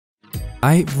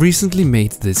I recently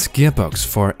made this gearbox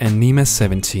for a Nema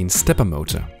 17 stepper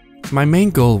motor. My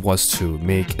main goal was to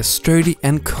make a sturdy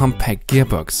and compact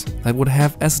gearbox that would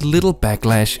have as little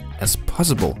backlash as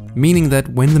possible, meaning that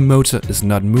when the motor is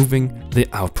not moving, the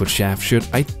output shaft should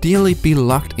ideally be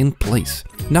locked in place,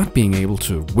 not being able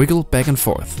to wiggle back and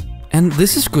forth. And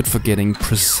this is good for getting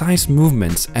precise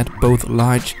movements at both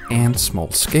large and small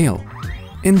scale.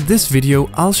 In this video,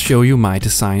 I'll show you my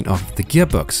design of the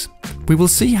gearbox. We will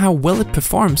see how well it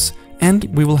performs, and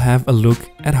we will have a look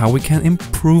at how we can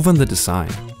improve on the design.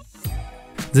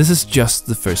 This is just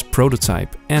the first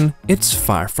prototype, and it's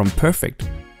far from perfect.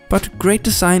 But great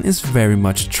design is very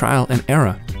much trial and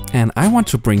error, and I want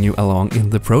to bring you along in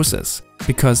the process,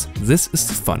 because this is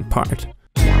the fun part.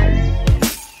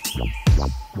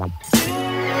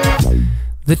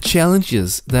 The challenge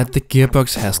is that the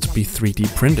gearbox has to be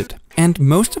 3D printed, and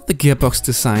most of the gearbox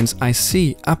designs I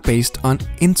see are based on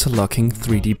interlocking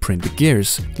 3D printed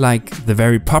gears, like the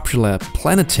very popular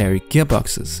planetary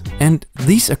gearboxes. And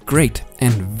these are great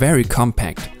and very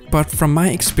compact, but from my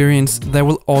experience there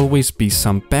will always be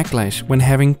some backlash when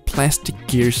having plastic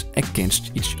gears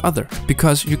against each other,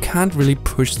 because you can't really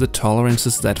push the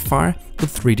tolerances that far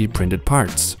with 3D printed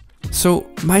parts. So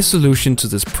my solution to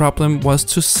this problem was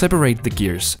to separate the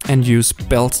gears and use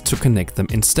belts to connect them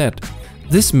instead.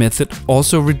 This method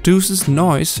also reduces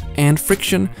noise and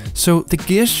friction, so the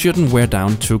gears shouldn't wear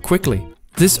down too quickly.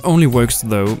 This only works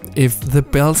though if the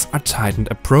belts are tightened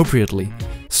appropriately.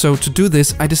 So to do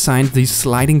this, I designed these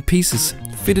sliding pieces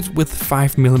fitted with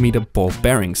 5mm ball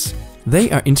bearings.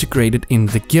 They are integrated in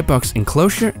the gearbox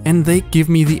enclosure, and they give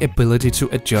me the ability to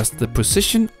adjust the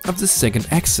position of the second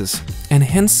axis, and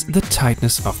hence the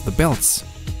tightness of the belts.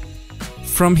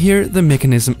 From here, the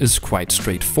mechanism is quite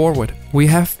straightforward. We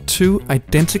have two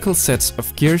identical sets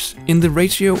of gears in the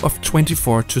ratio of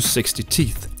 24 to 60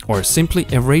 teeth, or simply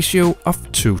a ratio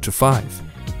of 2 to 5.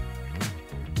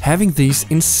 Having these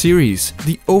in series,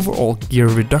 the overall gear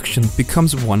reduction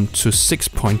becomes 1 to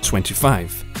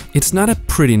 6.25. It's not a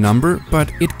pretty number,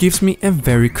 but it gives me a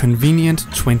very convenient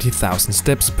 20,000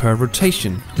 steps per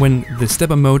rotation when the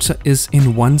stepper motor is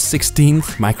in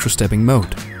 1/16th microstepping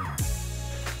mode.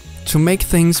 To make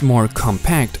things more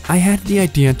compact, I had the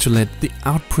idea to let the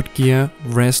output gear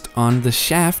rest on the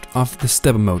shaft of the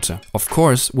stepper motor, of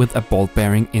course with a ball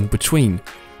bearing in between.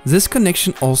 This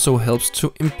connection also helps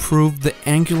to improve the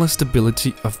angular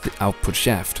stability of the output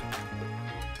shaft.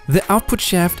 The output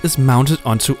shaft is mounted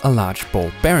onto a large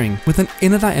ball bearing with an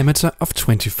inner diameter of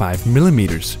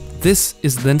 25mm. This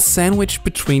is then sandwiched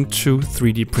between two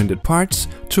 3D printed parts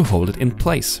to hold it in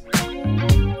place.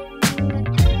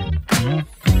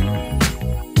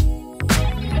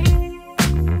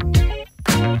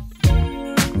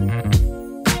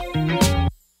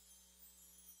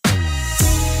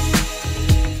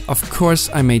 Of course,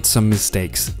 I made some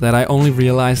mistakes that I only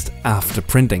realized after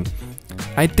printing.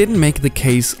 I didn't make the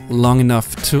case long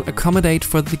enough to accommodate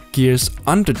for the gears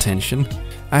under tension.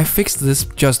 I fixed this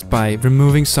just by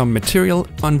removing some material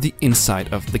on the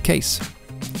inside of the case.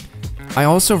 I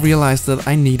also realized that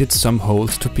I needed some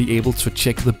holes to be able to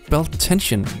check the belt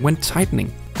tension when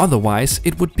tightening, otherwise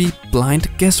it would be blind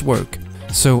guesswork.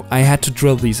 So I had to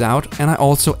drill these out, and I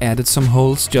also added some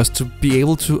holes just to be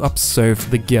able to observe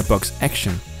the gearbox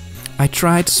action. I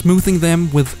tried smoothing them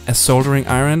with a soldering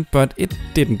iron, but it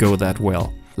didn't go that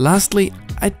well. Lastly,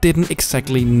 I didn't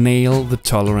exactly nail the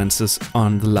tolerances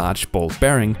on the large ball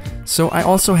bearing, so I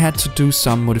also had to do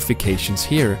some modifications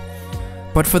here.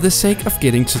 But for the sake of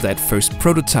getting to that first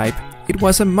prototype, it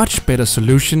was a much better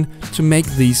solution to make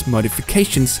these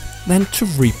modifications than to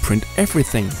reprint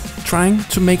everything, trying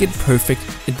to make it perfect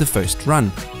in the first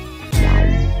run.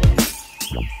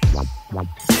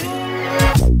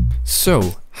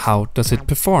 So, how does it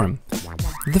perform?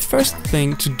 The first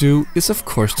thing to do is of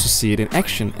course to see it in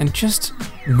action and just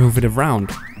move it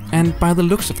around. And by the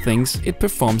looks of things, it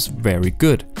performs very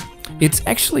good. It's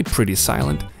actually pretty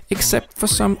silent, except for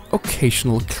some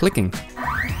occasional clicking,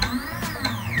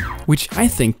 which I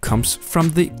think comes from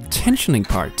the tensioning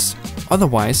parts.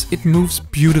 Otherwise, it moves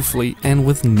beautifully and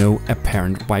with no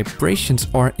apparent vibrations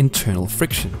or internal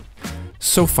friction.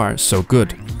 So far, so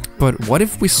good. But what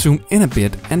if we zoom in a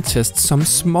bit and test some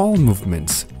small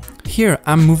movements? Here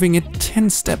I'm moving it 10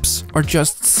 steps, or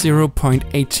just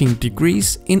 0.18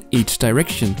 degrees in each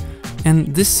direction,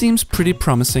 and this seems pretty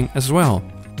promising as well.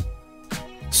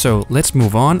 So let's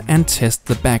move on and test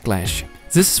the backlash.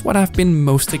 This is what I've been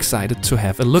most excited to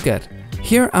have a look at.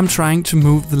 Here I'm trying to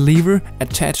move the lever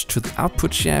attached to the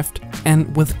output shaft,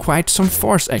 and with quite some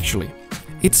force actually.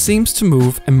 It seems to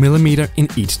move 1 millimeter in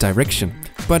each direction,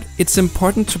 but it's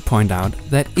important to point out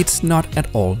that it's not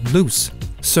at all loose.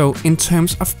 So in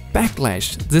terms of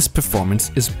backlash, this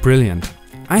performance is brilliant.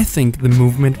 I think the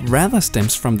movement rather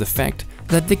stems from the fact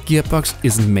that the gearbox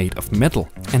isn't made of metal,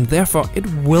 and therefore it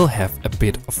will have a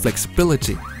bit of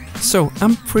flexibility. So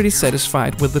I'm pretty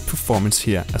satisfied with the performance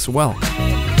here as well.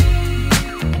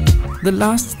 The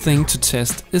last thing to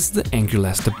test is the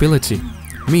angular stability,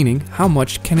 meaning how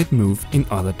much can it move in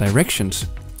other directions.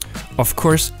 Of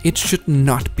course, it should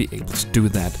not be able to do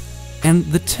that. And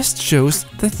the test shows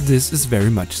that this is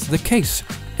very much the case.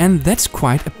 And that's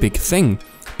quite a big thing,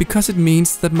 because it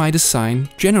means that my design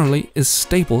generally is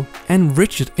stable and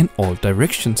rigid in all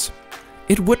directions.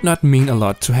 It would not mean a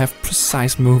lot to have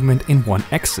precise movement in one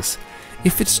axis,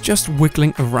 if it's just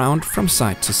wiggling around from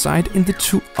side to side in the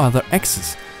two other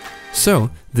axes.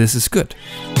 So this is good.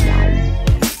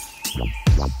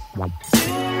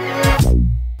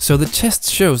 So the test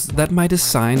shows that my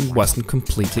design wasn't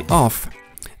completely off.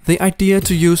 The idea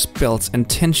to use belts and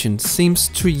tension seems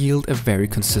to yield a very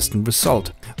consistent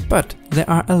result, but there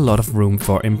are a lot of room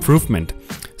for improvement.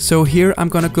 So here I'm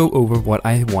gonna go over what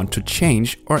I want to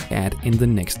change or add in the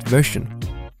next version.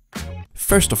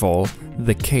 First of all,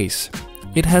 the case.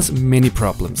 It has many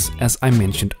problems, as I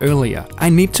mentioned earlier. I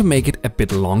need to make it a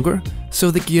bit longer,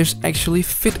 so the gears actually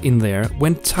fit in there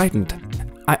when tightened.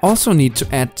 I also need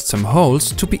to add some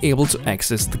holes to be able to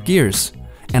access the gears,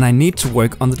 and I need to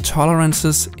work on the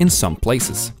tolerances in some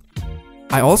places.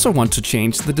 I also want to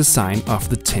change the design of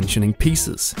the tensioning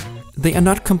pieces. They are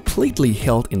not completely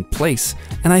held in place,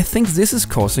 and I think this is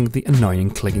causing the annoying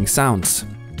clicking sounds.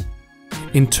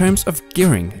 In terms of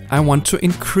gearing, I want to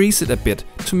increase it a bit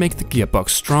to make the gearbox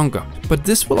stronger, but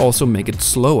this will also make it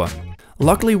slower.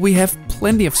 Luckily we have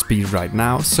plenty of speed right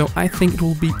now, so I think it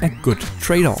will be a good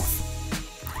trade-off.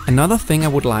 Another thing I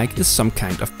would like is some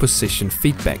kind of position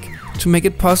feedback, to make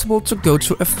it possible to go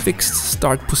to a fixed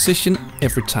start position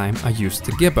every time I use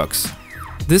the gearbox.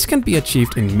 This can be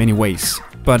achieved in many ways,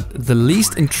 but the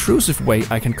least intrusive way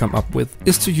I can come up with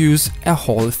is to use a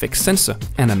Hall effect sensor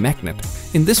and a magnet.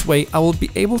 In this way I will be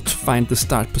able to find the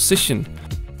start position,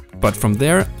 but from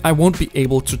there I won't be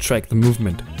able to track the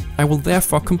movement. I will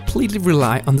therefore completely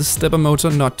rely on the stepper motor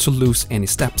not to lose any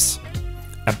steps.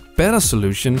 A better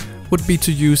solution would be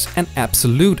to use an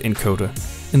absolute encoder.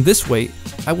 In this way,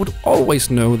 I would always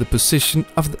know the position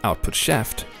of the output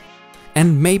shaft.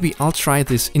 And maybe I'll try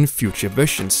this in future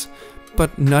versions,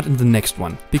 but not in the next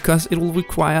one, because it will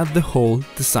require the whole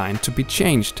design to be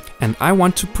changed, and I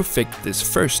want to perfect this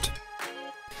first.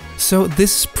 So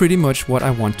this is pretty much what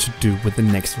I want to do with the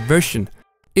next version.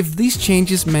 If these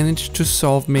changes manage to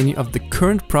solve many of the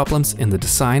current problems in the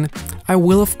design, I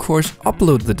will of course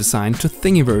upload the design to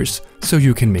Thingiverse so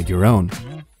you can make your own.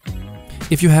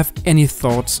 If you have any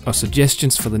thoughts or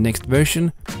suggestions for the next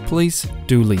version, please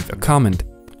do leave a comment.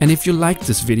 And if you liked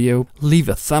this video, leave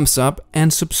a thumbs up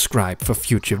and subscribe for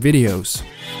future videos.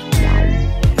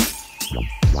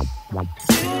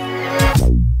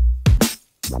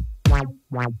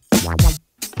 Wow.